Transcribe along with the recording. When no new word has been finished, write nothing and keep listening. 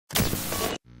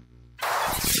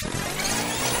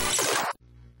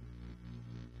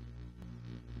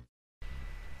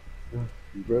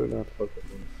You better not fuck up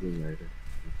on the generator.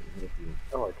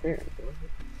 Oh, I can't.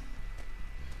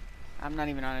 I'm not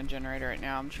even on a generator right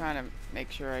now. I'm trying to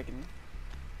make sure I can.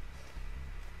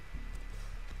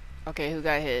 Okay, who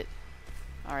got hit?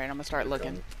 Alright, I'm gonna start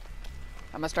looking.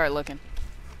 I'm gonna start looking.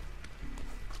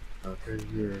 Okay,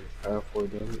 you're halfway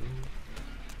done.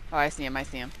 Oh, I see him. I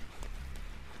see him.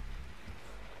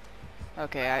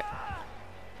 Okay,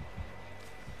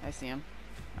 I see him.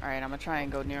 Alright, I'm gonna try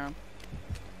and go near him.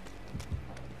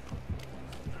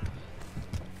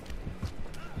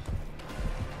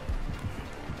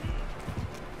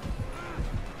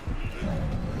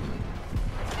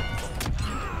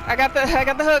 I got the hook. I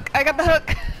got the hook.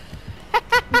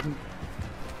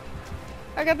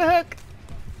 I got the hook.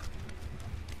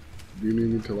 Do you need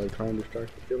me to like try and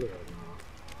distract the killer or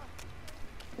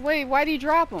not? Wait, why do you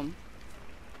drop him?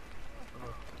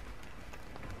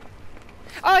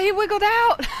 Oh, he wiggled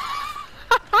out.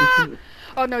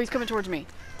 Oh no, he's coming towards me.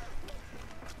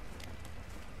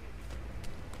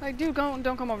 Like, dude,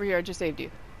 don't come over here. I just saved you.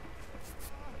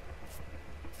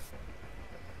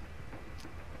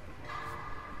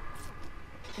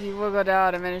 He wiggled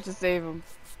out. I managed to save him.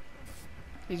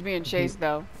 He's being chased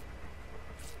though.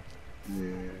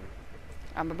 Yeah.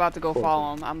 I'm about to go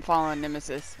follow him. I'm following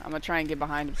Nemesis. I'm gonna try and get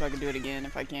behind him so I can do it again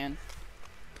if I can.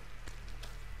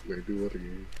 Wait, do what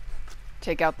again?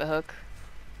 Take out the hook.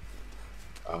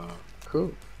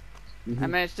 Cool. I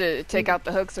managed to take out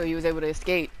the hook so he was able to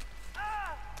escape.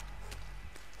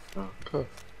 Okay.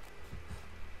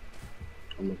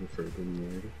 I'm looking for a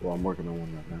generator. Well, I'm working on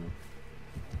one right now.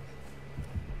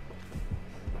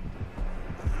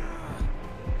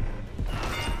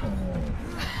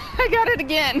 I got it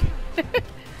again.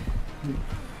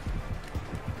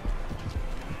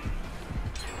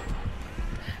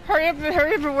 Hurry up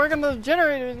and work on those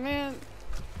generators, man.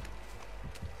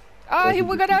 Oh, he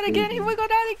wiggled out again. He wiggled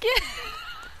out again.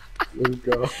 Let's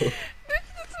go. This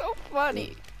is so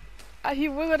funny. He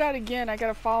wiggled out again. I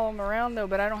gotta follow him around though,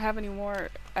 but I don't have any more.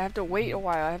 I have to wait a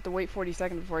while. I have to wait 40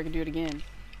 seconds before I can do it again.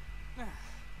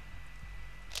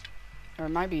 Or it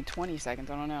might be 20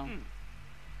 seconds. I don't know.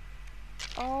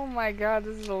 Oh my god,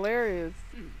 this is hilarious.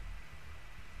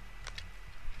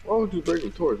 Why would you bring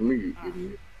him towards me, you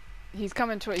idiot? He's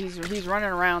coming to. He's running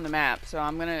around the map, so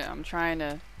I'm trying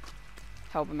to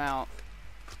help him out.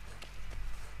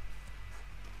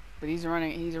 But he's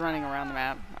running around the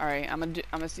map. All right, I'm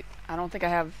gonna see. I don't think I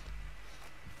have.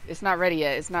 It's not ready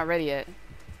yet. It's not ready yet.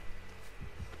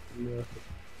 Yeah.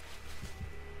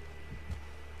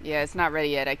 Yeah, it's not ready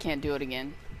yet. I can't do it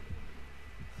again.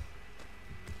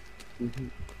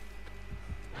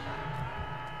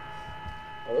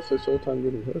 Oh, that's his first time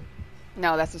getting hit.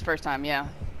 No, that's his first time. Yeah,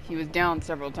 he was down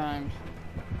several times.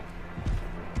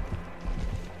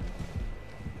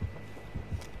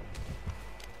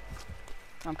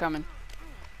 I'm coming.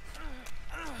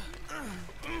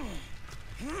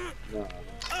 Nah.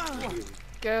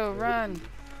 Go, run.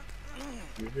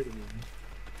 You hit him.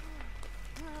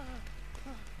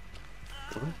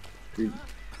 What?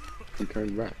 He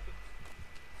turned back.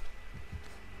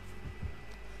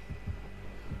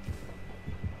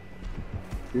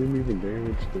 He didn't even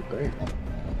damage the thing.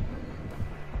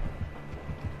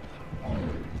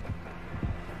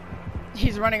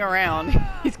 He's running around.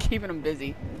 He's keeping him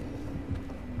busy.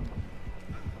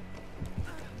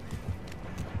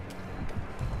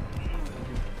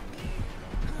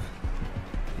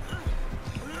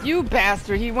 You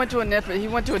bastard! He went to a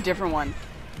different one.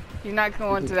 He's not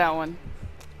going to that one.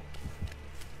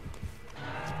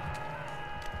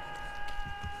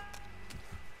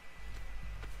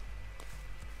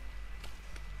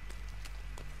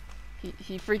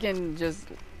 He freaking just.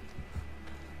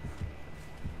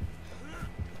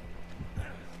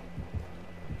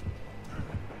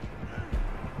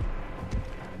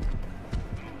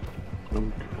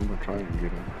 I'm gonna try and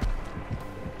get him.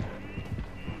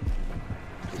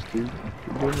 Just keep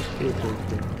doing this shit,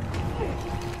 okay?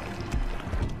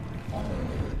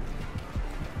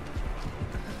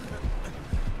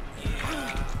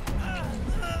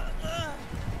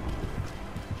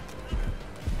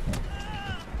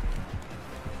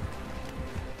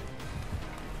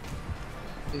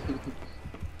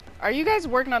 Are you guys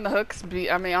working on the hooks?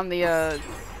 I mean, on the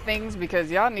things,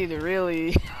 because y'all need to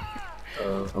really.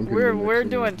 We're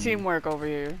doing teamwork over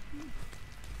here.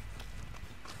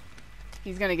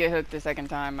 He's gonna get hooked the second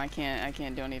time. I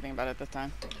can't do anything about it this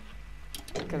time.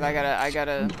 Cause I gotta. I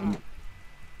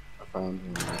found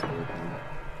him.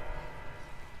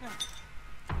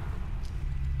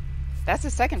 That's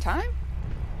his second time?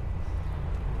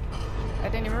 I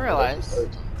didn't even realize.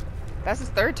 That's his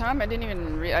third time? I didn't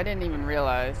even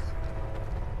realize.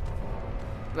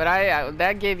 But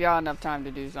that gave y'all enough time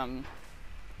to do something.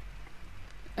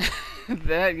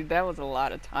 that was a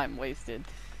lot of time wasted.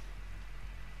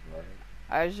 Right.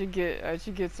 I should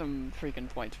get some freaking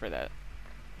points for that.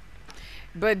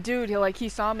 But dude, he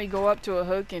saw me go up to a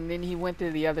hook and then he went to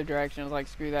the other direction. I was like,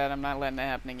 screw that, I'm not letting that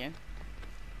happen again.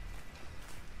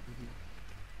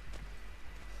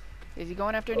 Is he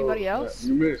going after anybody else?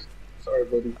 You missed. Sorry,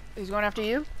 buddy. He's going after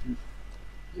you?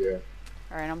 Yeah.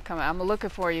 Alright, I'm coming. I'm looking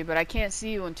for you, but I can't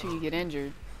see you until you get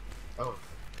injured. Oh.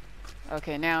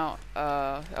 Okay, now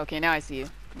I see you.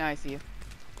 Now I see you.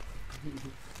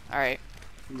 Alright.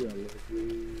 Yeah,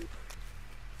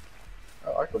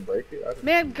 I can break it.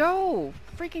 Man, go!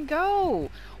 Freaking go!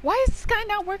 Why is this guy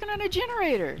not working on a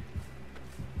generator?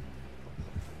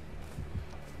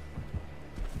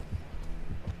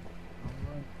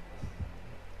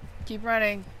 Keep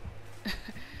running.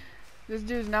 This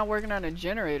dude's not working on a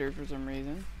generator for some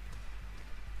reason.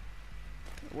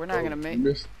 We're not gonna make. You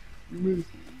missed.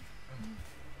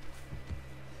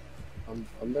 I'm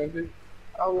landing.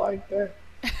 I like that.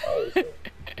 Oh,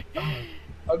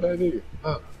 I'm landing.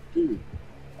 Oh, dude.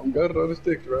 I'm got it on the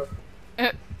stick, bro.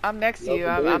 I'm next to you.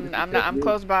 I'm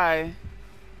close by.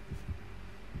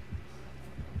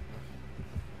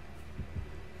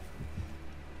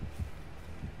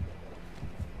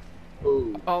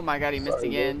 Oh my god, he missed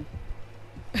again.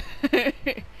 With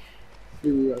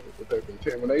that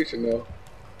contamination though.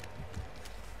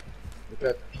 With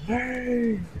that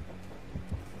plane.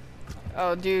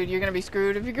 Oh dude, you're gonna be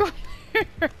screwed if you go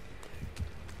there.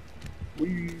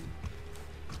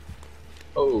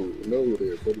 Oh no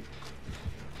there, buddy.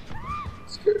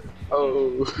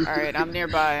 Oh. Alright, I'm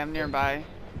nearby.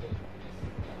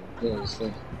 No, it's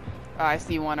fine. Oh, I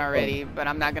see one already, but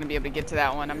I'm not gonna be able to get to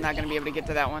that one.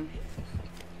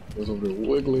 It was over there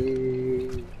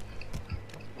wiggling.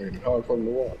 Making it hard for him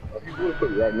to walk. Oh, he would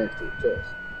put it right next to the chest.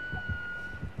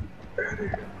 There it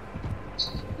is.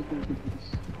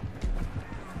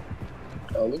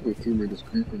 Oh, look at the teammate is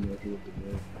creeping right here with the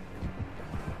man.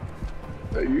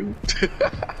 Is that you?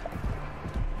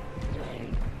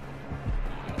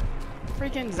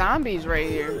 Freaking zombies right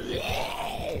here.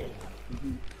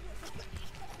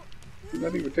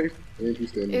 Not even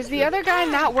tasting. Is the other guy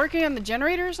not working on the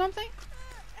generator or something?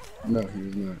 No, he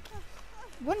is not.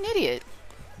 What an idiot.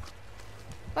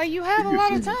 Like, you have a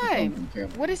lot of time.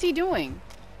 What is he doing?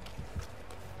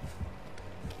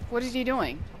 What is he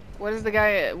doing? What is the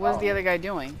other guy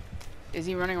doing? Is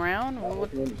he running around?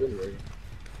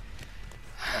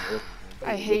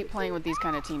 I hate playing with these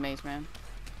kind of teammates, man.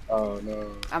 Oh,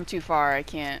 no. I'm too far. I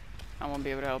won't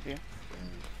be able to help you.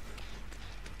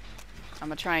 I'm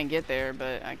gonna try and get there,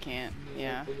 but I can't.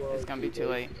 Yeah, it's gonna be too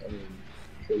late.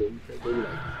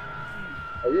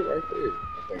 Oh, you're right there,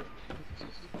 I think.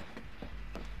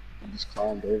 You just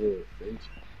climbed over a fence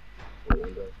or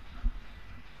window.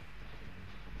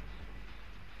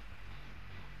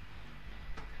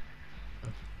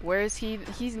 Where is he?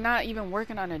 He's not even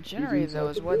working on a generator, though,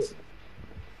 is what's...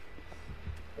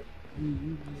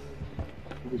 You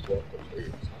just walked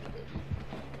upstairs.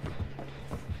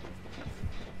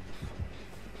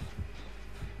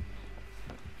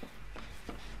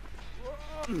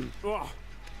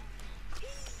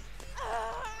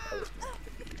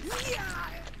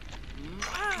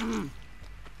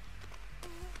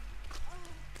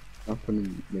 I'm gonna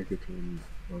make it to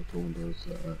one of those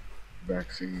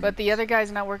vaccines. But the other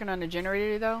guy's not working on a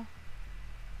generator, though?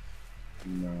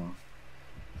 No.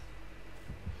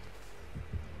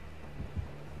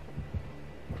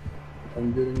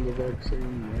 I'm getting the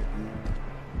vaccine right now.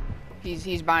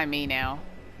 He's by me now.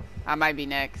 I might be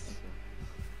next.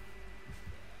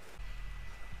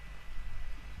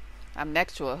 I'm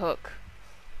next to a hook.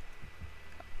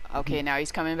 Okay, now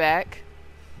he's coming back.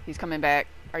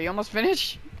 Are you almost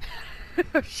finished?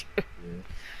 Oh, shit. Yeah.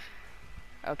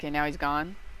 Okay, now he's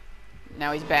gone.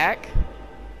 Now he's back.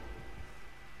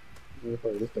 Yeah,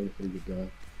 this thing's gonna get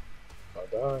done. I'll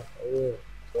die. Oh yeah.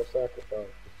 Self-sacrifice.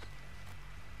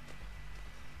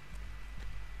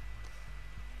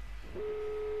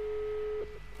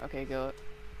 Okay, go.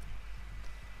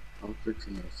 I'm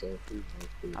fixing that selfie.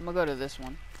 I'm gonna go to this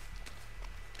one.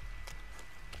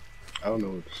 I don't know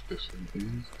what this one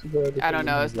is. Too bad. I don't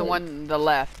know. It's the one to the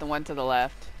left. The one to the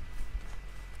left.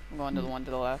 I'm going to the one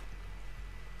to the left.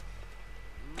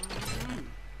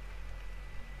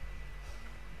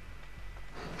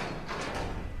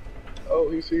 Oh,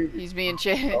 he sees. He's being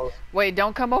chased. Oh. Wait,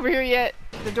 don't come over here yet.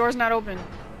 The door's not open.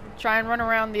 Try and run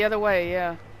around the other way.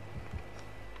 Yeah.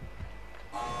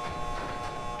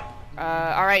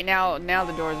 All right, now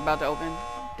the door is about to open.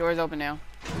 Door's open now.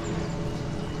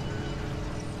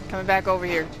 Coming back over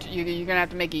here. You're gonna have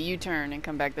to make a U-turn and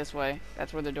come back this way.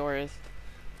 That's where the door is.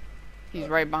 He's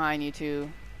right behind you too.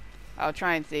 I'll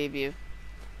try and save you.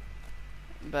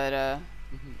 But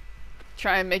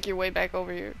try and make your way back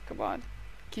over here. Come on.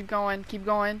 Keep going. Keep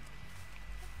going.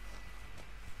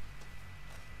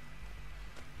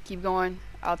 Keep going.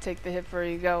 I'll take the hit for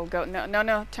you. Go. Go. No, no,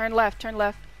 no. Turn left. Turn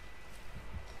left.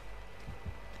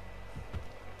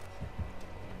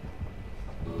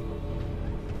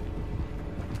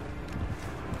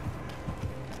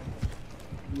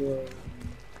 Yeah.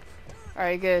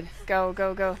 Alright, good. Go,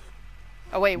 go, go.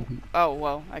 Oh, wait. Oh,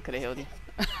 well, I could have healed you.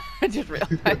 I just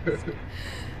realized.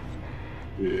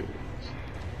 Yeah.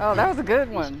 Oh, that was a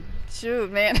good one.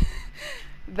 Shoot, man.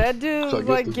 That dude, So I guess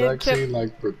like, the vaccine,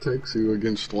 like, protects you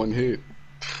against one hit.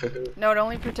 No, it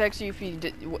only protects you if you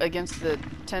against the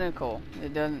tentacle.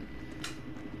 It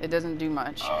doesn't do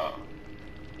much. I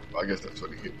guess that's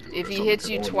what he hit you. If he hits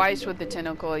you twice with the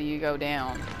tentacle, you go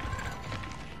down.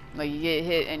 Like, you get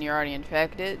hit and you're already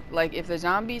infected. Like, if the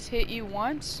zombies hit you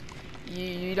once,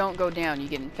 you don't go down, you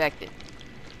get infected.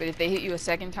 But if they hit you a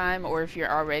second time, or if you're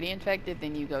already infected,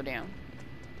 then you go down.